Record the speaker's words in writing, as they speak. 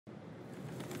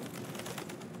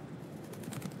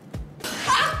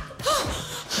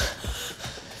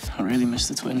I really miss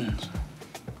the twins.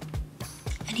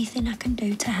 Anything I can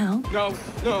do to help? No,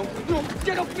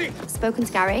 get off me! Spoken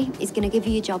to Gary. He's going to give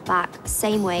you your job back.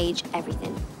 Same wage,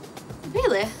 everything.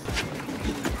 Really?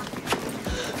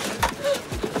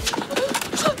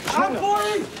 I'm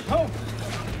boring! No!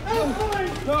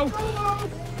 No!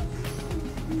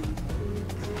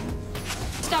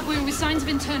 Stab wound with signs of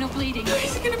internal bleeding.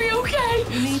 Is he gonna be okay?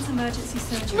 He needs emergency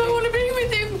surgery. I want to be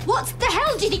with him. What the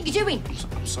hell do you think you're doing?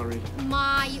 I'm sorry.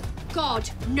 My God,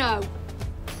 no.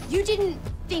 You didn't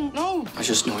think... No! I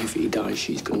just know if he dies,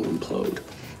 she's going to implode.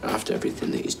 After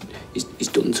everything that he's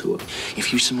done to her.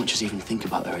 If you so much as even think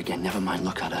about her again, never mind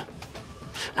look at her.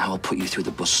 And I will put you through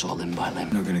the buzzsaw limb by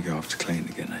limb. Not going to go after Clayton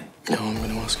again, eh? No, I'm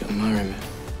going to ask her to marry me.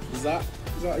 Is that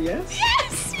a yes?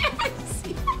 Yes.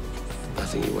 I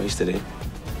think you wasted it.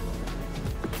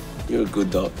 You're a good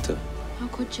doctor. How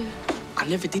could you? I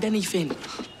never did anything.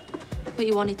 But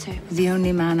you wanted to. The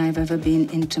only man I've ever been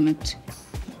intimate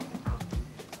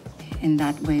in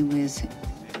that way with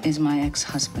is my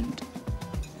ex-husband.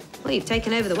 Well, you've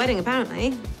taken over the wedding,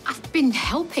 apparently. I've been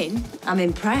helping. I'm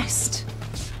impressed.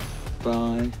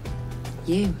 Bye.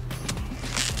 You.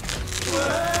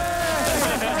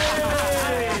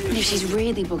 And if she's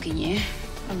really bugging you,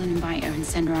 I'll uninvite her and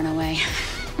send her on her way.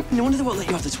 No wonder they won't let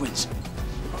you have the twins.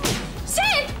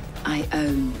 Sid! I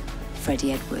own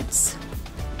Freddie Edwards.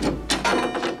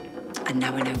 And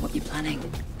now I know what you're planning.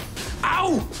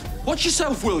 Ow! Watch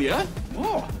yourself, will you?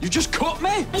 What? You just cut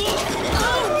me!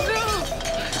 Oh, no!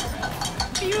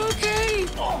 Are you okay?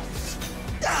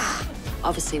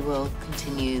 Obviously, we'll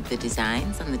continue the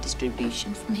designs and the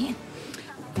distribution from here.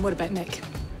 And what about Nick?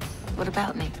 What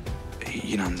about Nick?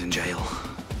 Your nan's in jail.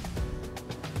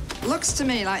 Looks to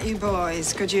me like you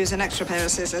boys could use an extra pair of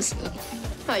scissors.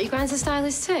 What, your grand's a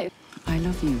stylist too? I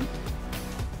love you.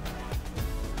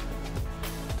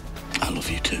 I love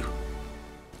you too.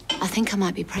 I think I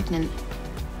might be pregnant.